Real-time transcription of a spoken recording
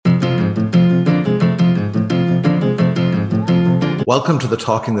Welcome to the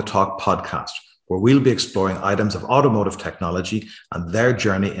Talking the Talk podcast, where we'll be exploring items of automotive technology and their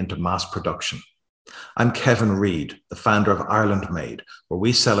journey into mass production. I'm Kevin Reid, the founder of Ireland Made, where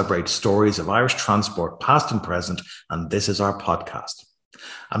we celebrate stories of Irish transport past and present, and this is our podcast.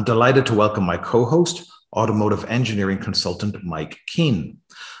 I'm delighted to welcome my co-host, automotive engineering consultant Mike Keane.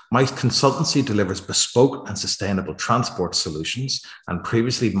 Mike's consultancy delivers bespoke and sustainable transport solutions, and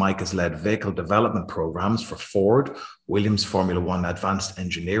previously Mike has led vehicle development programs for Ford, Williams Formula One Advanced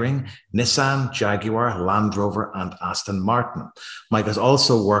Engineering, Nissan, Jaguar, Land Rover, and Aston Martin. Mike has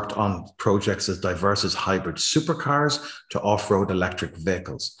also worked on projects as diverse as hybrid supercars to off-road electric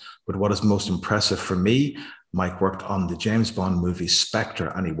vehicles. But what is most impressive for me, Mike worked on the James Bond movie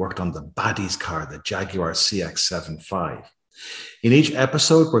Spectre, and he worked on the baddies car, the Jaguar CX-75. In each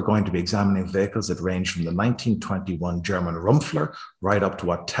episode, we're going to be examining vehicles that range from the 1921 German Rumpler right up to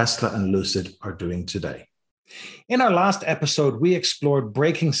what Tesla and Lucid are doing today. In our last episode, we explored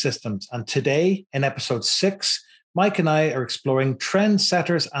braking systems, and today, in episode 6, Mike and I are exploring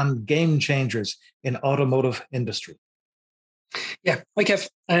trendsetters and game changers in automotive industry. Yeah, hi Kev.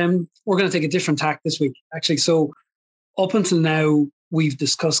 We're going to take a different tack this week, actually. So up until now, we've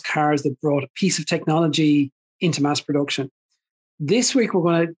discussed cars that brought a piece of technology into mass production. This week, we're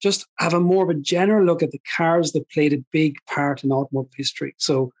going to just have a more of a general look at the cars that played a big part in automotive history.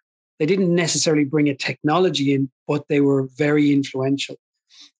 So they didn't necessarily bring a technology in, but they were very influential.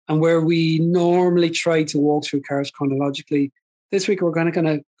 And where we normally try to walk through cars chronologically, this week we're going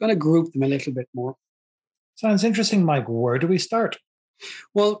to group them a little bit more. Sounds interesting, Mike. Where do we start?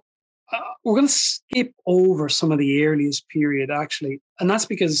 Well, we're going to skip over some of the earliest period, actually. And that's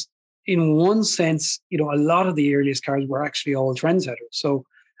because in one sense, a lot of the earliest cars were actually all trendsetters. So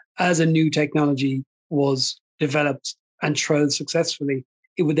as a new technology was developed and trialed successfully,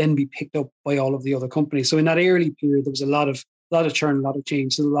 it would then be picked up by all of the other companies. So in that early period, there was a lot of churn, a lot of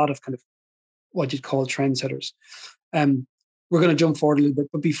change, so a lot of kind of what you'd call trendsetters. We're going to jump forward a little bit.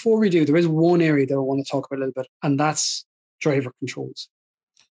 But before we do, there is one area that I want to talk about a little bit, and that's driver controls.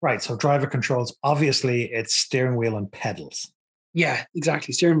 Right. So driver controls, obviously, it's steering wheel and pedals. Yeah,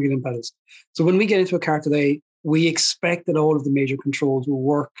 exactly. Steering wheel and pedals. So when we get into a car today, we expect that all of the major controls will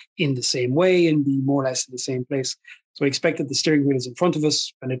work in the same way and be more or less in the same place. So we expect that the steering wheel is in front of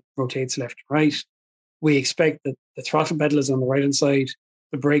us and it rotates left to right. We expect that the throttle pedal is on the right-hand side,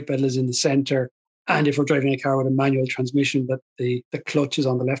 the brake pedal is in the center, and if we're driving a car with a manual transmission, that the clutch is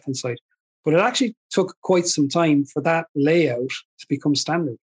on the left-hand side. But it actually took quite some time for that layout to become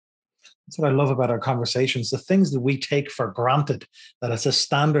standard. That's what I love about our conversations. The things that we take for granted, that it's a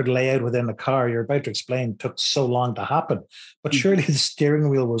standard layout within a car, you're about to explain, took so long to happen. But surely the steering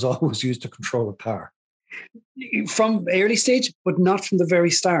wheel was always used to control a car. From early stage, but not from the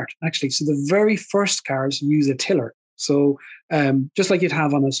very start, actually. So the very first cars use a tiller. So just like you'd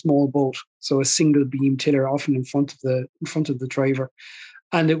have on a small boat, so a single beam tiller, often in front of the driver.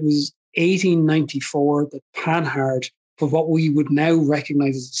 And it was 1894 that Panhard for what we would now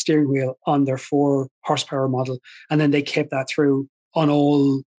recognize as a steering wheel on their 4 horsepower model. And then they kept that through on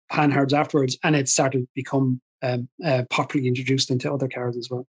all Panhards afterwards. And it started to become popularly introduced into other cars as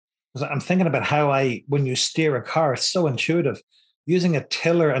well. I'm thinking about how when you steer a car, it's so intuitive. Using a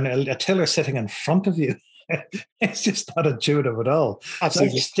tiller and a tiller sitting in front of you, it's just not intuitive at all.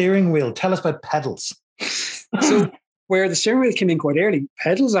 Absolutely. So steering wheel, tell us about pedals. So where the steering wheel came in quite early,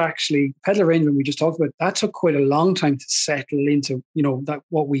 pedal arrangement we just talked about, that took quite a long time to settle into, that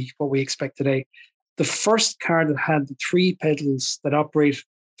what we expect today. The first car that had the 3 pedals that operate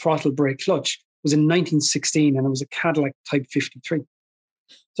throttle, brake, clutch was in 1916, and it was a Cadillac Type 53.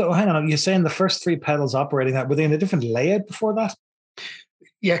 So hang on, you're saying the first 3 pedals operating that, were they in a different layout before that?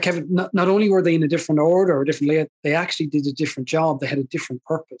 Yeah, Kevin, not only were they in a different order or a different layout, they actually did a different job. They had a different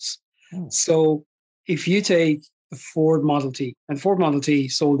purpose. Oh. So if you take the Ford Model T, and Ford Model T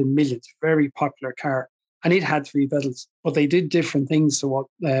sold in millions, very popular car, and it had 3 pedals, but they did different things to what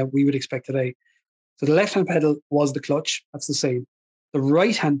we would expect today. So the left-hand pedal was the clutch, that's the same. The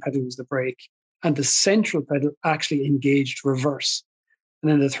right-hand pedal was the brake, and the central pedal actually engaged reverse. And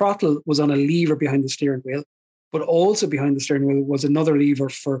then the throttle was on a lever behind the steering wheel, but also behind the steering wheel was another lever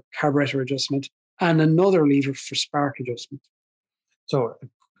for carburetor adjustment and another lever for spark adjustment. So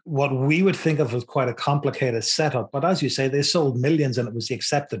what we would think of as quite a complicated setup, but as you say, they sold millions and it was the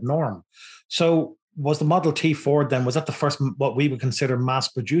accepted norm. So was the Model T Ford then, was that the first, what we would consider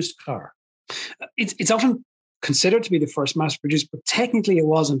mass-produced car? It's often considered to be the first mass-produced, but technically it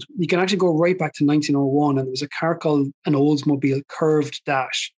wasn't. You can actually go right back to 1901, and there was a car called an Oldsmobile Curved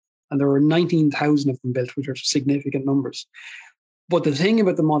Dash, and there were 19,000 of them built, which are significant numbers. But the thing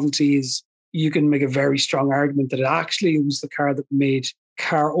about the Model T is you can make a very strong argument that it actually was the car that made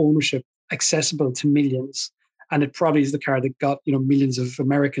car ownership accessible to millions. And it probably is the car that got, millions of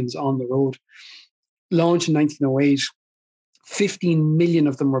Americans on the road. Launched in 1908, 15 million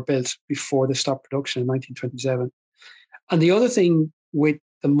of them were built before they stopped production in 1927. And the other thing with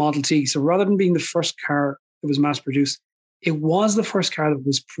the Model T, so rather than being the first car that was mass produced, it was the first car that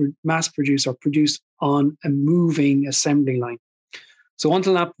was mass produced or produced on a moving assembly line. So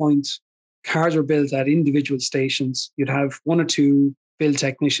until that point, cars were built at individual stations. You'd have one or two build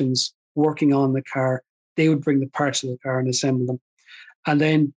technicians working on the car. They would bring the parts of the car and assemble them. And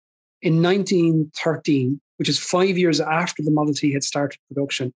then in 1913, which is 5 years after the Model T had started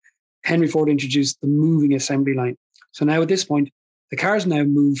production, Henry Ford introduced the moving assembly line. So now at this point, the cars now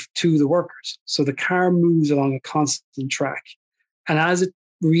move to the workers. So the car moves along a constant track. And as it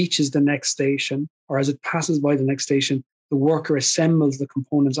reaches the next station, or as it passes by the next station, the worker assembles the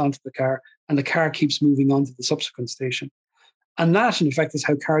components onto the car, and the car keeps moving on to the subsequent station. And that, in effect, is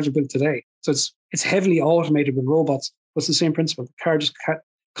how cars are built today. So it's heavily automated with robots, but it's the same principle. The car just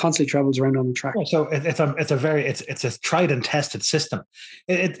constantly travels around on the track. So it's a tried and tested system.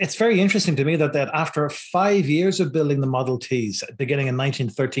 It's very interesting to me that after 5 years of building the Model Ts, beginning in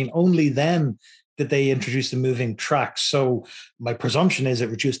 1913, only then did they introduce the moving tracks. So my presumption is it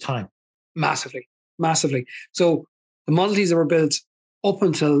reduced time. Massively. So the Model Ts that were built up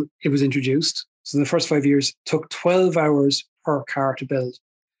until it was introduced, so the first 5 years, took 12 hours per car to build.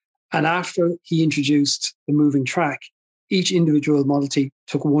 And after he introduced the moving track, each individual Model T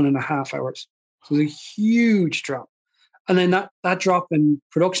took 1.5 hours. So it was a huge drop. And then that drop in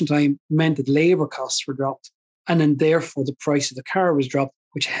production time meant that labor costs were dropped. And then therefore the price of the car was dropped,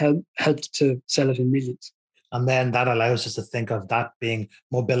 which helped to sell it in millions. And then that allows us to think of that being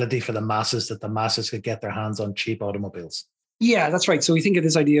mobility for the masses, that the masses could get their hands on cheap automobiles. Yeah, that's right. So we think of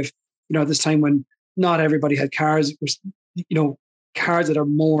this idea of, at this time when not everybody had cars, cars that are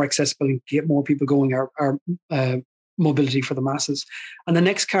more accessible and get more people going are mobility for the masses. And the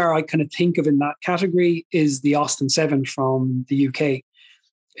next car I kind of think of in that category is the Austin 7 from the UK.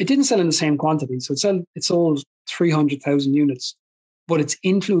 It didn't sell in the same quantity. So it sold 300,000 units, but its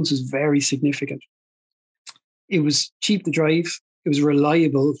influence was very significant. It was cheap to drive. It was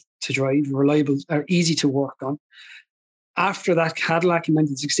reliable to drive, easy to work on. After that Cadillac in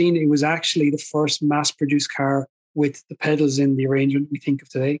 1916, it was actually the first mass-produced car with the pedals in the arrangement we think of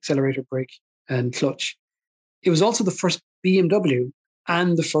today, accelerator, brake, and clutch. It was also the first BMW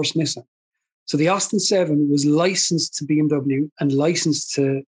and the first Nissan. So the Austin 7 was licensed to BMW and licensed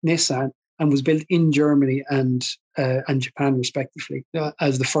to Nissan and was built in Germany and Japan, respectively,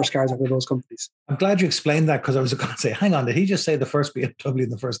 as the first cars out of those companies. I'm glad you explained that, because I was going to say, hang on, did he just say the first BMW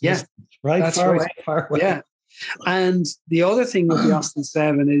and the first Nissan? Right? That's far away. Yeah. And the other thing with the Austin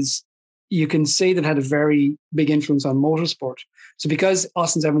 7 is you can say that had a very big influence on motorsport. So because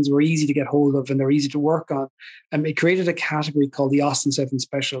Austin 7s were easy to get hold of and they're easy to work on, it created a category called the Austin 7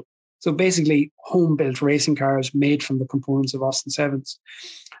 Special. So basically home-built racing cars made from the components of Austin 7s.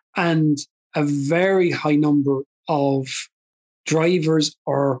 And a very high number of drivers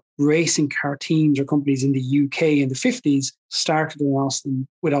or racing car teams or companies in the UK in the 50s started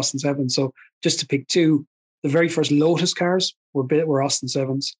with Austin 7. So just to pick two, the very first Lotus cars were Austin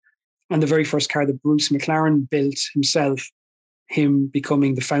 7s. And the very first car that Bruce McLaren built himself, him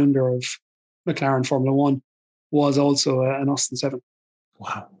becoming the founder of McLaren Formula One, was also an Austin 7.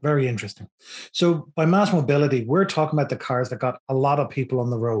 Wow, very interesting. So by mass mobility, we're talking about the cars that got a lot of people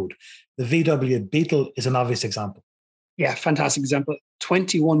on the road. The VW Beetle is an obvious example. Yeah, fantastic example.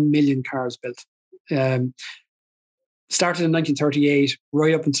 21 million cars built. Started in 1938,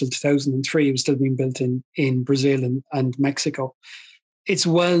 right up until 2003, it was still being built in Brazil and Mexico. It's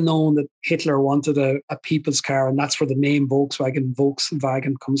well known that Hitler wanted a people's car, and that's where the name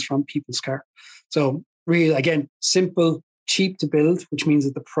Volkswagen comes from, people's car. So really, again, simple, cheap to build, which means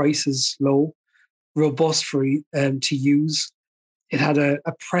that the price is low, robust to use. It had a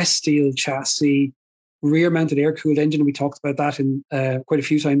pressed steel chassis, rear-mounted air-cooled engine. We talked about that in quite a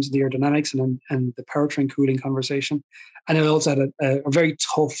few times in the aerodynamics and the powertrain cooling conversation. And it also had a very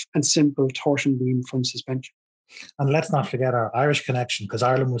tough and simple torsion beam from suspension. And let's not forget our Irish connection, because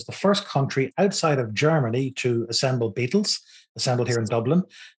Ireland was the first country outside of Germany to assemble Beetles, assembled here in Dublin.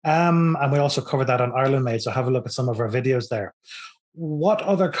 And we also covered that on Ireland Made, so have a look at some of our videos there. What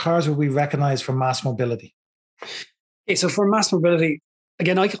other cars would we recognize for mass mobility? Okay, so for mass mobility,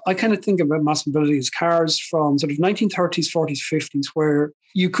 again, I kind of think about mass mobility as cars from sort of 1930s, 40s, 50s, where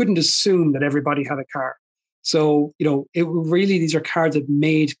you couldn't assume that everybody had a car. So, it really, these are cars that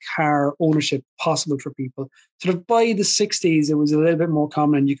made car ownership possible for people. Sort of by the 60s, it was a little bit more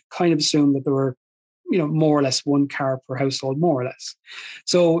common, and you could kind of assume that there were, more or less one car per household, more or less.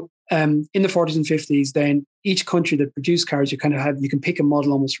 So in the 40s and 50s, then each country that produced cars, you can pick a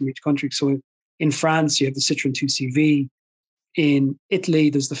model almost from each country. So in France, you have the Citroën 2CV. In Italy,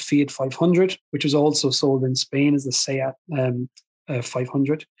 there's the Fiat 500, which was also sold in Spain as the Seat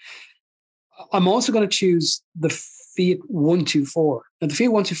 500. I'm also going to choose the Fiat 124. Now, the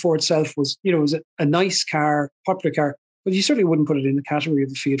Fiat 124 itself was a nice car, popular car, but you certainly wouldn't put it in the category of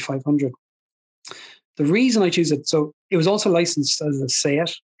the Fiat 500. The reason I choose it, so it was also licensed as a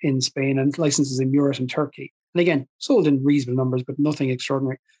Seat in Spain and licenses in Europe and Turkey. And again, sold in reasonable numbers, but nothing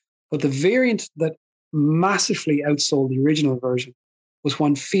extraordinary. But the variant that massively outsold the original version was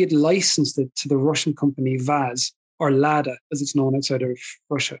when Fiat licensed it to the Russian company VAZ, or Lada, as it's known outside of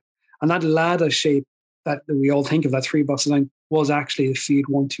Russia. And that Lada shape that we all think of, that three-box design, was actually the Fiat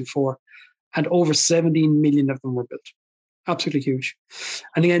 124. And over 17 million of them were built. Absolutely huge.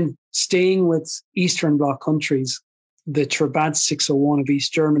 And again, staying with Eastern Bloc countries, the Trabant 601 of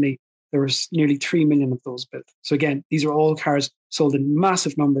East Germany, there was nearly 3 million of those built. So again, these are all cars sold in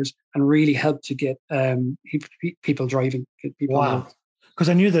massive numbers and really helped to get people driving. Get people wow. Because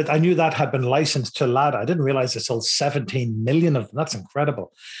I knew that had been licensed to Lada. I didn't realize it sold 17 million of them. That's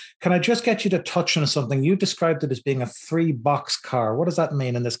incredible. Can I just get you to touch on something? You described it as being a three-box car. What does that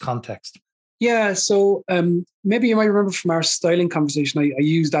mean in this context? Yeah, so maybe you might remember from our styling conversation, I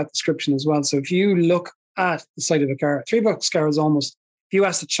used that description as well. So if you look at the side of a car, a three-box car is almost, if you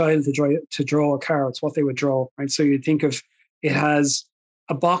asked a child to draw a car, it's what they would draw, right? So you think of it has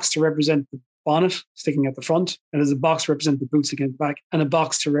a box to represent the bonnet sticking at the front, and there's a box to represent the boot sticking at the back, and a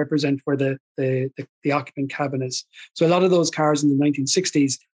box to represent where the occupant cabin is. So a lot of those cars in the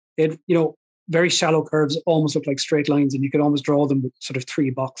 1960s, they had, very shallow curves, almost look like straight lines, and you could almost draw them with sort of three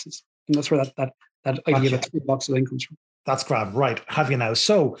boxes. And that's where that idea of a three-box line comes from. That's grand. Right. Have you now?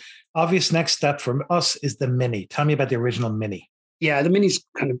 So obvious next step for us is the Mini. Tell me about the original Mini. Yeah, the Mini's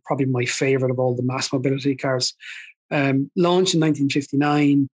kind of probably my favorite of all the mass mobility cars. Launched in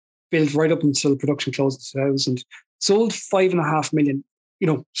 1959, built right up until production closed in 2000. Sold 5.5 million.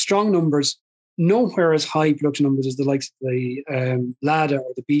 Strong numbers. Nowhere as high production numbers as the likes of the Lada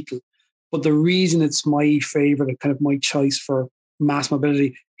or the Beetle. But the reason it's my favorite, and kind of my choice for mass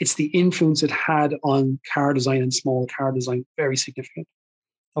mobility, it's the influence it had on car design and small car design. Very significant.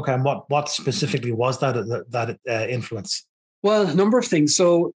 Okay, and what specifically was that influence? Well, a number of things.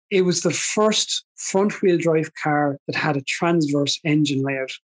 So it was the first front-wheel drive car that had a transverse engine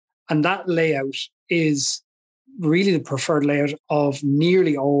layout. And that layout is really the preferred layout of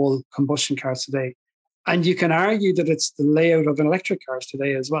nearly all combustion cars today. And you can argue that it's the layout of an electric cars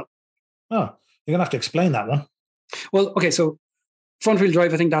today as well. Oh, you're going to have to explain that one. Well, okay, so front-wheel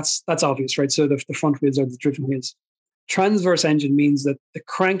drive, I think that's obvious, right? So the front wheels are the driven wheels. Transverse engine means that the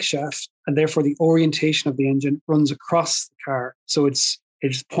crankshaft, and therefore the orientation of the engine, runs across the car. So it's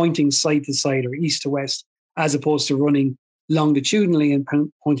pointing side to side or east to west, as opposed to running longitudinally and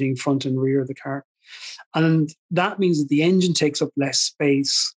pointing front and rear of the car. And that means that the engine takes up less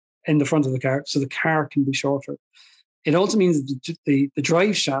space in the front of the car, so the car can be shorter. It also means that the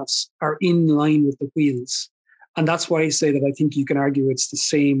drive shafts are in line with the wheels. And that's why I say that I think you can argue it's the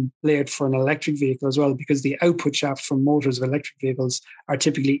same layout for an electric vehicle as well, because the output shafts from motors of electric vehicles are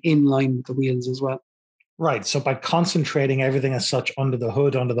typically in line with the wheels as well. Right. So by concentrating everything as such under the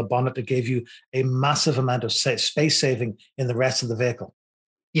hood, under the bonnet, it gave you a massive amount of space saving in the rest of the vehicle.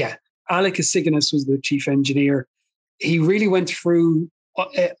 Yeah. Alec Asiganis was the chief engineer. He really went through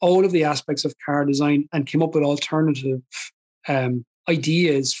all of the aspects of car design and came up with alternative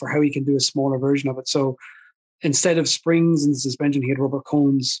ideas for how he can do a smaller version of it. So instead of springs and suspension, he had rubber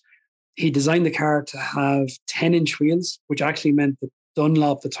cones. He designed the car to have 10-inch wheels, which actually meant that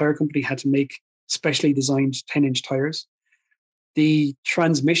Dunlop, the tire company, had to make specially designed 10-inch tires. The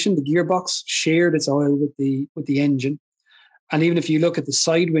transmission, the gearbox, shared its oil with the engine. And even if you look at the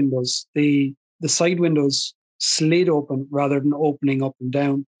side windows, the side windows slid open rather than opening up and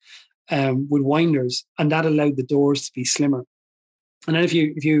down with winders, and that allowed the doors to be slimmer. And then if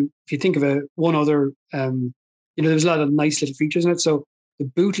you think of one other, there was a lot of nice little features in it. So the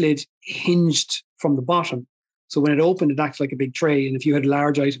boot lid hinged from the bottom. So when it opened, it acted like a big tray. And if you had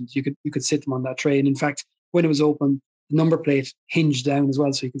large items, you could sit them on that tray. And in fact, when it was open, the number plate hinged down as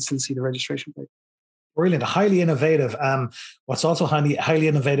well, so you can still see the registration plate. Brilliant, highly innovative. What's also highly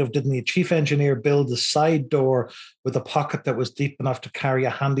innovative, didn't the chief engineer build the side door with a pocket that was deep enough to carry a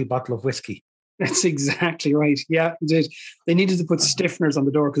handy bottle of whiskey? That's exactly right. Yeah, they did. They needed to put stiffeners on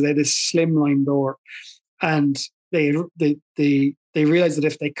the door because they had this slimline door. and they realized that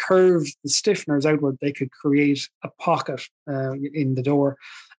if they curved the stiffeners outward, they could create a pocket in the door.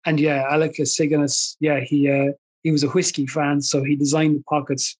 And yeah, Alec Siganis, he was a whiskey fan, so he designed the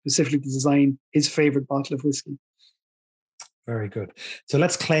pockets specifically to design his favorite bottle of whiskey. Very good. So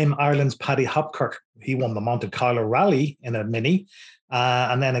let's claim Ireland's Paddy Hopkirk. He won the Monte Carlo Rally in a Mini.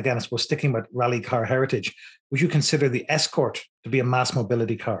 And then again, I suppose sticking with rally car heritage, would you consider the Escort to be a mass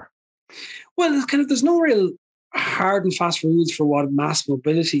mobility car? Well, there's no real hard and fast rules for what mass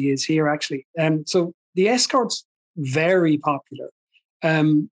mobility is here, actually. So the Escort's very popular,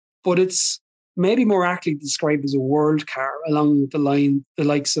 but it's maybe more accurately described as a world car along the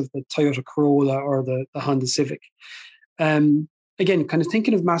likes of the Toyota Corolla or the Honda Civic. Again, kind of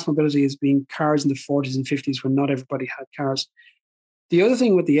thinking of mass mobility as being cars in the 40s and 50s when not everybody had cars. The other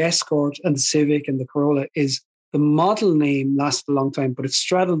thing with the Escort and the Civic and the Corolla is the model name lasted a long time, but it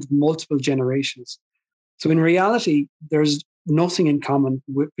straddled multiple generations. So in reality, there's nothing in common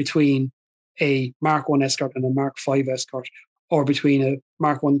between a Mark I Escort and a Mark V Escort, or between a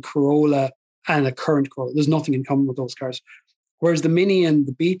Mark I Corolla and a current Corolla. There's nothing in common with those cars. Whereas the Mini and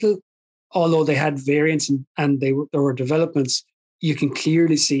the Beetle, although they had variants and there were developments, you can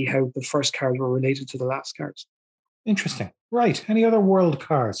clearly see how the first cars were related to the last cars. Interesting. Right. Any other world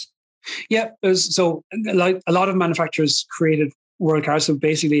cars? Yeah. So like a lot of manufacturers created world cars. So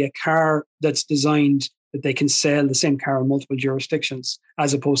basically a car that's designed that they can sell the same car in multiple jurisdictions,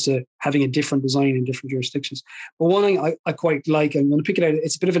 as opposed to having a different design in different jurisdictions. But one thing I quite like, I'm going to pick it out,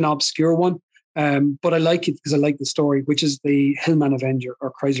 it's a bit of an obscure one, but I like it because I like the story, which is the Hillman Avenger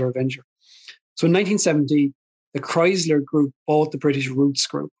or Chrysler Avenger. So in 1970, the Chrysler Group bought the British Rootes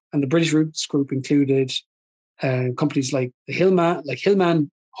Group, and the British Rootes Group included companies like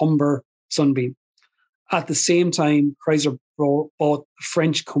Hillman, Humber, Sunbeam. At the same time, Chrysler bought the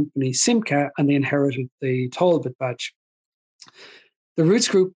French company Simca, and they inherited the Talbot badge. The Rootes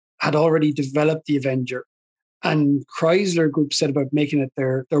Group had already developed the Avenger, and Chrysler Group set about making it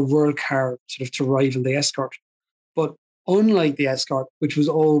their world car, sort of to rival the Escort. But unlike the Escort, which was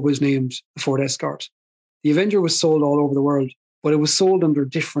always named the Ford Escort, the Avenger was sold all over the world, but it was sold under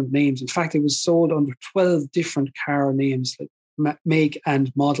different names. In fact, it was sold under 12 different car names, like make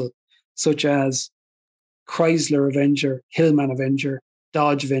and model, such as Chrysler Avenger, Hillman Avenger,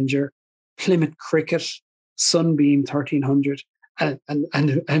 Dodge Avenger, Plymouth Cricket, Sunbeam 1300,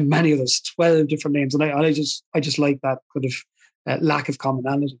 and many others. 12 different names, and I just like that kind of lack of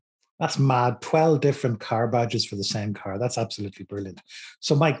commonality. That's mad. 12 different car badges for the same car. That's absolutely brilliant.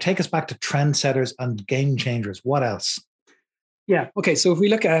 So, Mike, take us back to Trendsetters and Gamechangers. What else? Yeah. Okay. So if we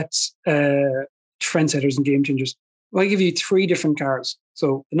look at Trendsetters and Gamechangers, I'll give you three different cars.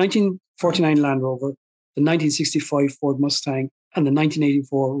 So the 1949 Land Rover, the 1965 Ford Mustang, and the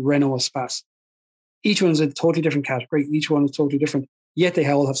 1984 Renault Espace. Each one is a totally different category. Each one is totally different, yet they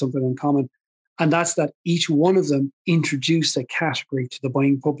all have something in common. And that's that each one of them introduced a category to the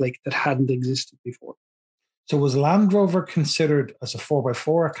buying public that hadn't existed before. So was Land Rover considered as a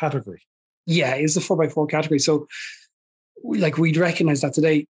 4x4 category? Yeah, it's a 4x4 category. So like we'd recognize that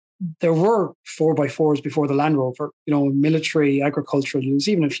today. There were 4x4s before the Land Rover, military, agricultural use,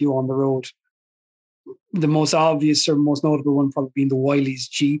 even a few on the road. The most obvious or most notable one probably being the Wiley's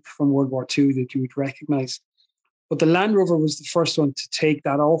Jeep from World War II that you would recognize. But the Land Rover was the first one to take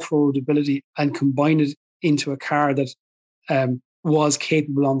that off-road ability and combine it into a car that was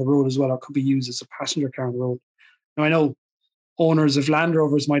capable on the road as well, or could be used as a passenger car on the road. Now, I know owners of Land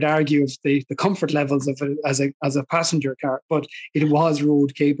Rovers might argue of the comfort levels of it as a passenger car, but it was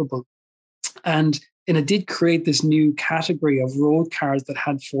road capable. And it did create this new category of road cars that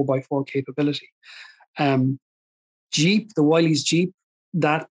had 4x4 capability. Jeep, the Wiley's Jeep,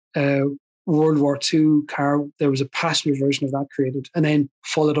 that World War II car, there was a passenger version of that created, and then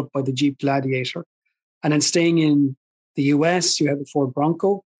followed up by the Jeep Gladiator. And then staying in the US, you have the Ford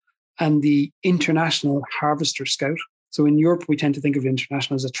Bronco and the International Harvester Scout. So in Europe, we tend to think of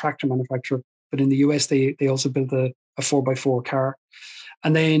International as a tractor manufacturer, but in the US, they also built a 4x4 car.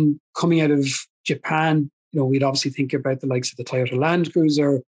 And then coming out of Japan, we'd obviously think about the likes of the Toyota Land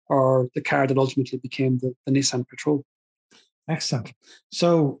Cruiser or the car that ultimately became the Nissan Patrol. Excellent.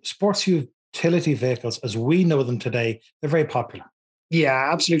 So sports utility vehicles, as we know them today, they're very popular. Yeah,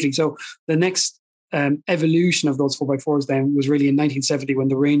 absolutely. So the next evolution of those 4x4s then was really in 1970 when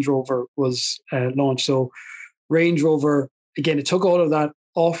the Range Rover was launched. So Range Rover, again, it took all of that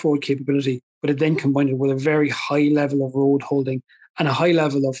off-road capability, but it then combined it with a very high level of road holding and a high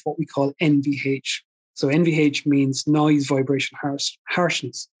level of what we call NVH. So NVH means noise, vibration,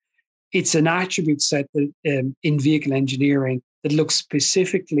 harshness. It's an attribute set that, in vehicle engineering that looks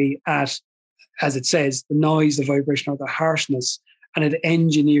specifically at as it says, the noise, the vibration, or the harshness, and it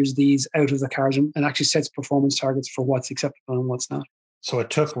engineers these out of the cars and actually sets performance targets for what's acceptable and what's not. So it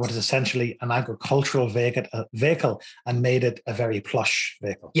took what is essentially an agricultural vehicle and made it a very plush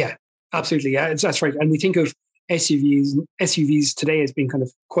vehicle. Yeah, absolutely. Yeah, that's right. And we think of SUVs today as being kind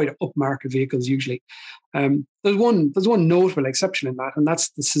of quite upmarket vehicles usually. There's one notable exception in that, and that's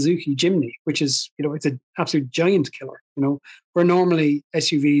the Suzuki Jimny, which is, it's an absolute giant killer. Where normally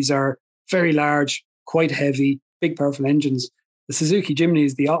SUVs are very large, quite heavy, big powerful engines. The Suzuki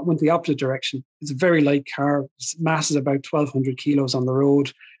Jimny went the opposite direction. It's a very light car. Its mass is about 1,200 kilos on the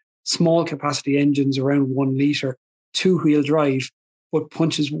road. Small capacity engines around 1 litre, 2-wheel drive, but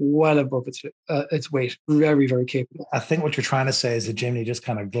punches well above its weight. Very, very capable. I think what you're trying to say is the Jimny just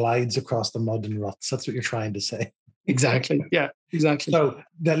kind of glides across the mud and ruts. That's what you're trying to say. Exactly. Yeah, exactly. So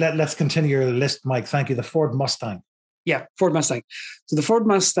let's continue your list, Mike. Thank you. The Ford Mustang. Yeah, Ford Mustang. So the Ford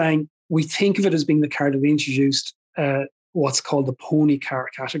Mustang, we think of it as being the car that introduced what's called the pony car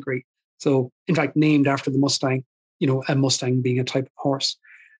category. So, in fact, named after the Mustang, a Mustang being a type of horse.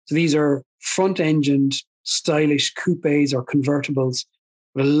 So these are front-engined, stylish coupes or convertibles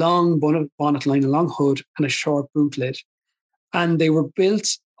with a long bonnet line, a long hood, and a short boot lid. And they were built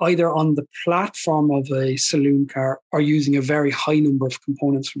either on the platform of a saloon car or using a very high number of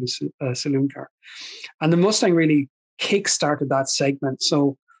components from a saloon car. And the Mustang really kick-started that segment.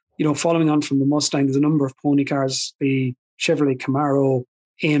 So, following on from the Mustang, there's a number of pony cars, the Chevrolet Camaro,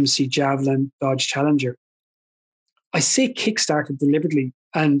 AMC Javelin, Dodge Challenger. I say kick-started deliberately.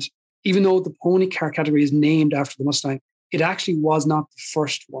 And even though the pony car category is named after the Mustang, it actually was not the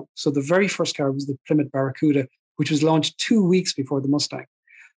first one. So the very first car was the Plymouth Barracuda, which was launched 2 weeks before the Mustang.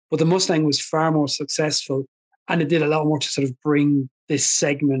 But the Mustang was far more successful, and it did a lot more to sort of bring this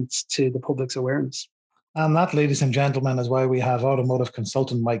segment to the public's awareness. And that, ladies and gentlemen, is why we have automotive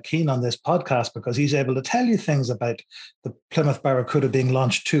consultant Mike Keane on this podcast, because he's able to tell you things about the Plymouth Barracuda being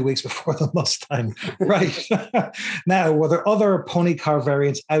launched 2 weeks before the Mustang. Right. Now, were there other pony car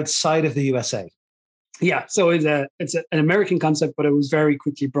variants outside of the USA? Yeah, so it's an American concept, but it was very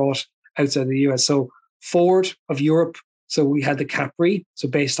quickly brought outside the US. So Ford of Europe, so we had the Capri, so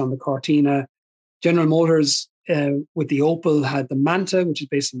based on the Cortina. General Motors with the Opel had the Manta, which is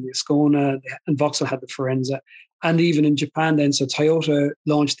based on the Ascona, and Vauxhall had the Forenza. And even in Japan then, so Toyota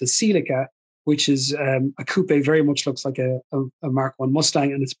launched the Celica, which is a coupe, very much looks like a Mark I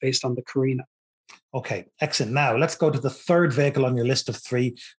Mustang, and it's based on the Carina. Okay, excellent. Now let's go to the third vehicle on your list of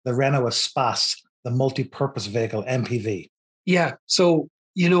 3, the Renault Espace, the multi-purpose vehicle, MPV. Yeah, so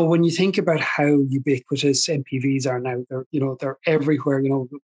when you think about how ubiquitous MPVs are now, they're everywhere.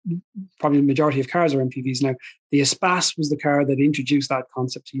 Probably the majority of cars are MPVs now. The Espace was the car that introduced that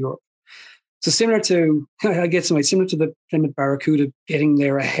concept to Europe. So similar to the Plymouth Barracuda getting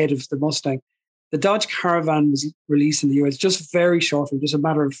there ahead of the Mustang, the Dodge Caravan was released in the US just very shortly, just a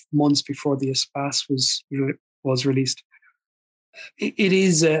matter of months before the Espace was released. It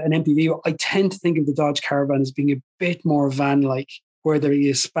is an MPV. I tend to think of the Dodge Caravan as being a bit more van-like, where the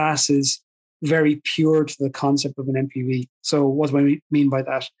Espace is very pure to the concept of an MPV. So what do I mean by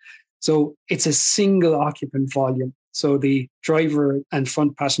that? So it's a single occupant volume. So the driver and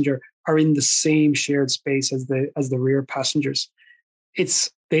front passenger are in the same shared space as the rear passengers.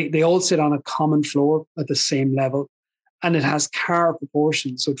 They all sit on a common floor at the same level, and it has car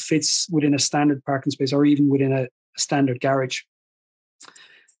proportions. So it fits within a standard parking space or even within a standard garage.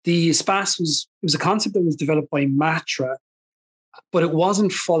 The Espace was a concept that was developed by Matra, but it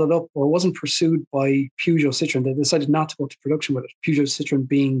wasn't followed up or wasn't pursued by Peugeot Citroën. They decided not to go to production with it, Peugeot Citroën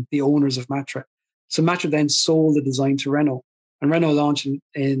being the owners of Matra. So Matra then sold the design to Renault, and Renault launched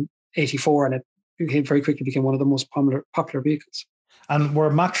in 84, and it very quickly became one of the most popular vehicles. And were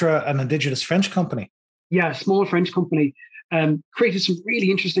Matra an indigenous French company? Yeah, a small French company, created some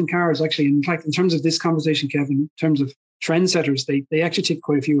really interesting cars, actually. In fact, in terms of this conversation, Kevin, in terms of trendsetters, they actually tick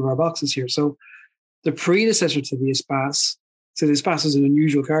quite a few of our boxes here. So the predecessor to the Espace, so the Espace was an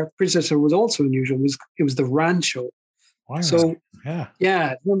unusual car. The predecessor was also unusual. It was the Rancho. Wow. So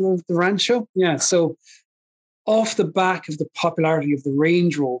yeah, remember the Rancho? Yeah. So off the back of the popularity of the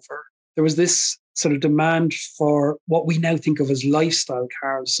Range Rover, there was this sort of demand for what we now think of as lifestyle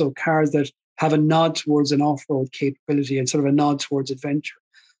cars. So cars that have a nod towards an off-road capability and sort of a nod towards adventure.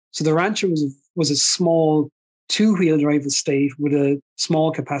 So the Rancho was a small 2-wheel drive estate with a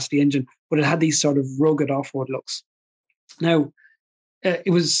small capacity engine, but it had these sort of rugged off-road looks. Now, it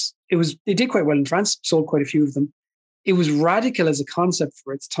did quite well in France, sold quite a few of them. It was radical as a concept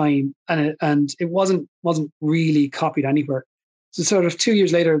for its time, and it wasn't really copied anywhere. So sort of 2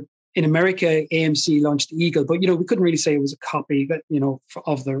 years later, in America, AMC launched the Eagle, but we couldn't really say it was a copy,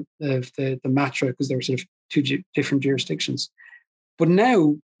 of the Matra, because they were sort of two different jurisdictions. But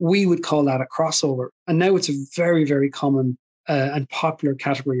now we would call that a crossover, and now it's a very, very common and popular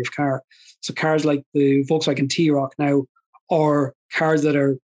category of car. So cars like the Volkswagen T-Roc now, or cars that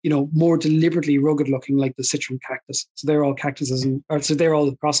are more deliberately rugged looking, like the Citroen Cactus. So they're all cactuses, so they're all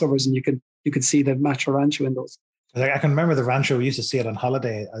the crossovers, and you could see the Matra Rancho in those. I can remember the Rancho. We used to see it on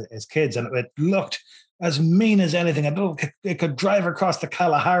holiday as kids, and it looked as mean as anything. It could drive across the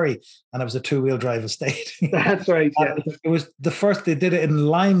Kalahari, and it was a 2-wheel drive estate. That's right. Yeah, it was the first. They did it in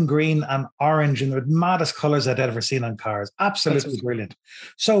lime green and orange, and the maddest colors I'd ever seen on cars. Absolutely brilliant.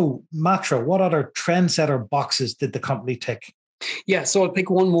 So, Matra, what other trendsetter boxes did the company tick? Yeah, so I'll pick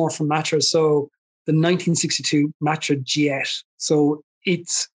one more from Matra. So the 1962 Matra Jet. So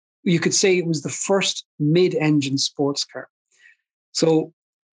you could say it was the first mid-engine sports car. So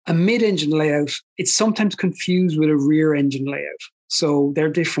a mid-engine layout, it's sometimes confused with a rear-engine layout. So they're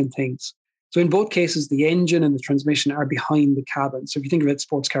different things. So in both cases, the engine and the transmission are behind the cabin. So if you think of it,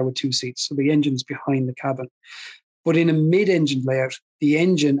 sports car with 2 seats, so the engine's behind the cabin. But in a mid-engine layout, the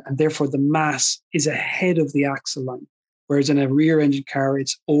engine, and therefore the mass, is ahead of the axle line. Whereas in a rear-engine car,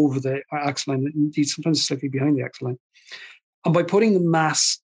 it's over the axle line, indeed sometimes slightly behind the axle line. And by putting the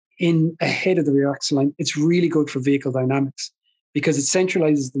mass in ahead of the rear axle line, it's really good for vehicle dynamics, because it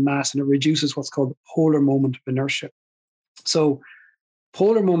centralizes the mass and it reduces what's called the polar moment of inertia. So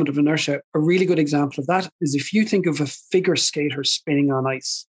polar moment of inertia, a really good example of that is if you think of a figure skater spinning on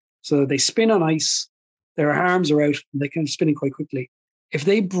ice. So they spin on ice, their arms are out, and they can spinning quite quickly. If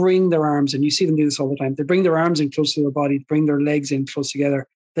they bring their arms, and you see them do this all the time, they bring their arms in close to their body, bring their legs in close together,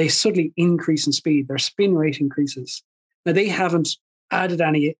 they suddenly increase in speed. Their spin rate increases. Now, they haven't added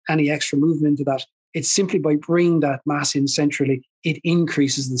any extra movement into that. It's simply by bringing that mass in centrally, it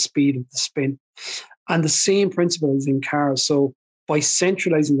increases the speed of the spin. And the same principle is in cars. So by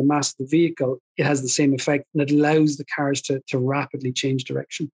centralizing the mass of the vehicle, it has the same effect, and it allows the cars to rapidly change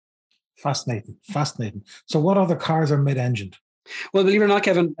direction. Fascinating. So what other cars are mid-engined? Well, believe it or not,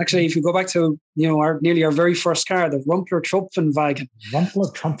 Kevin, actually, if you go back to our very first car, the Rumpler Trumpfenwagen.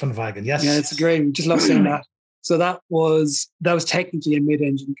 Rumpler Trumpfenwagen, yes. Yeah, it's great. We just love saying that. So that was technically a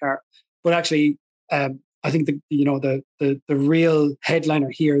mid-engine car, but actually, I think the real headliner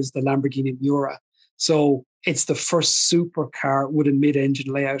here is the Lamborghini Miura. So it's the first supercar with a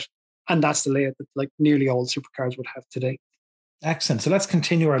mid-engine layout, and that's the layout that like nearly all supercars would have today. Excellent. So let's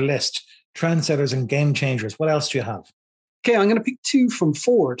continue our list: trendsetters and game changers. What else do you have? Okay, I'm going to pick 2 from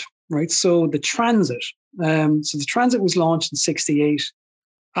Ford. Right, so the Transit. So the Transit was launched in '68.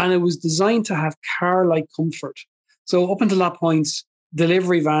 And it was designed to have car-like comfort. So up until that point,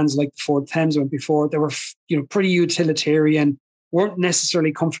 delivery vans like the Ford Thames went before, they were pretty utilitarian, weren't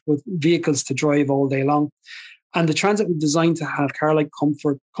necessarily comfortable vehicles to drive all day long. And the Transit was designed to have car-like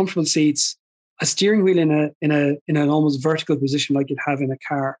comfort, comfortable seats, a steering wheel in an almost vertical position like you'd have in a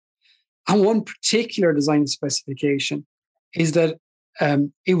car. And one particular design specification is that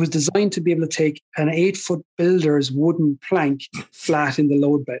it was designed to be able to take an 8-foot builder's wooden plank flat in the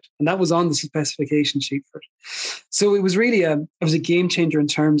load bed. And that was on the specification sheet for it. So it was really it was a game changer in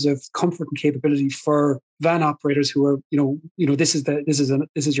terms of comfort and capability for van operators who are, this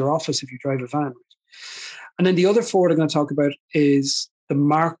is your office if you drive a van. And then the other Ford I'm going to talk about is the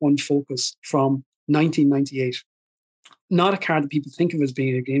Mark I Focus from 1998. Not a car that people think of as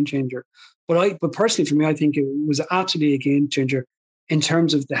being a game changer, but personally for me, I think it was absolutely a game changer in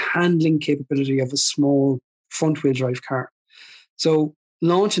terms of the handling capability of a small front-wheel drive car. So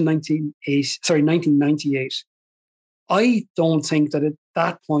launched in 1998, I don't think that at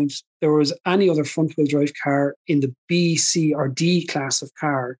that point there was any other front-wheel drive car in the B, C, or D class of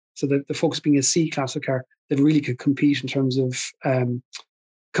car, so the Focus being a C class of car, that really could compete in terms of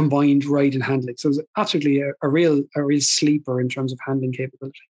combined ride and handling. So it was absolutely a real sleeper in terms of handling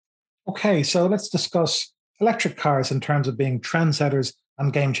capability. Okay, so let's discuss electric cars in terms of being trendsetters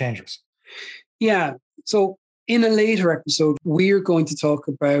and game changers. Yeah. So in a later episode, we're going to talk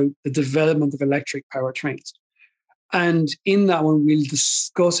about the development of electric powertrains. And in that one, we'll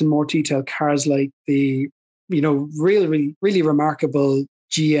discuss in more detail cars like the, really, really remarkable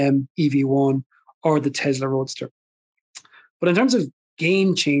GM EV1 or the Tesla Roadster. But in terms of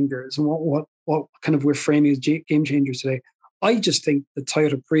game changers and what kind of we're framing as game changers today, I just think the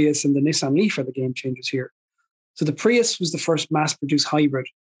Toyota Prius and the Nissan Leaf are the game changers here. So the Prius was the first mass-produced hybrid.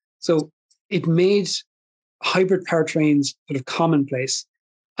 So it made hybrid powertrains sort of commonplace.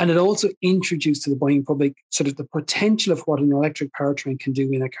 And it also introduced to the buying public sort of the potential of what an electric powertrain can do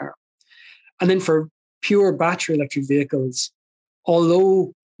in a car. And then for pure battery electric vehicles,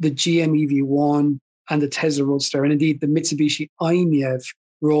 although the GM EV1 and the Tesla Roadster, and indeed the Mitsubishi i-MiEV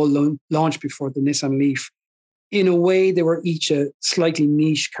were all launched before the Nissan Leaf. In a way, they were each a slightly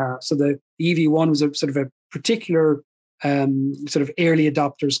niche car. So the EV1 was a sort of a particular sort of early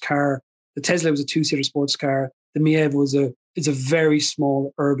adopters car. The Tesla was a two-seater sports car. The MiEV is a very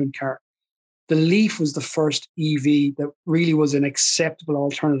small urban car. The Leaf was the first EV that really was an acceptable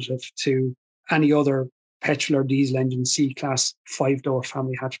alternative to any other petrol or diesel engine C-Class 5-door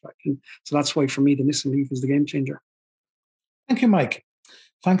family hatchback. And so that's why, for me, the Nissan Leaf is the game changer. Thank you, Mike.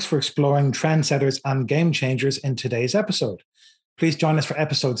 Thanks for exploring Trendsetters and Gamechangers in today's episode. Please join us for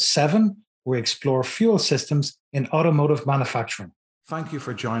episode 7, where we explore fuel systems in automotive manufacturing. Thank you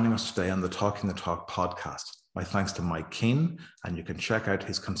for joining us today on the Talking the Talk podcast. My thanks to Mike Keane, and you can check out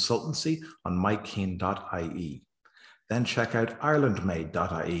his consultancy on mikekeane.ie. Then check out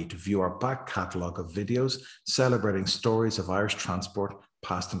irelandmade.ie to view our back catalogue of videos celebrating stories of Irish transport,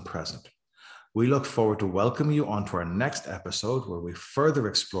 past and present. We look forward to welcoming you onto our next episode, where we further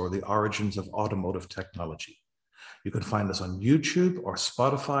explore the origins of automotive technology. You can find us on YouTube or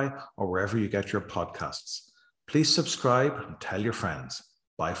Spotify or wherever you get your podcasts. Please subscribe and tell your friends.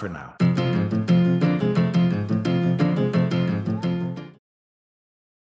 Bye for now.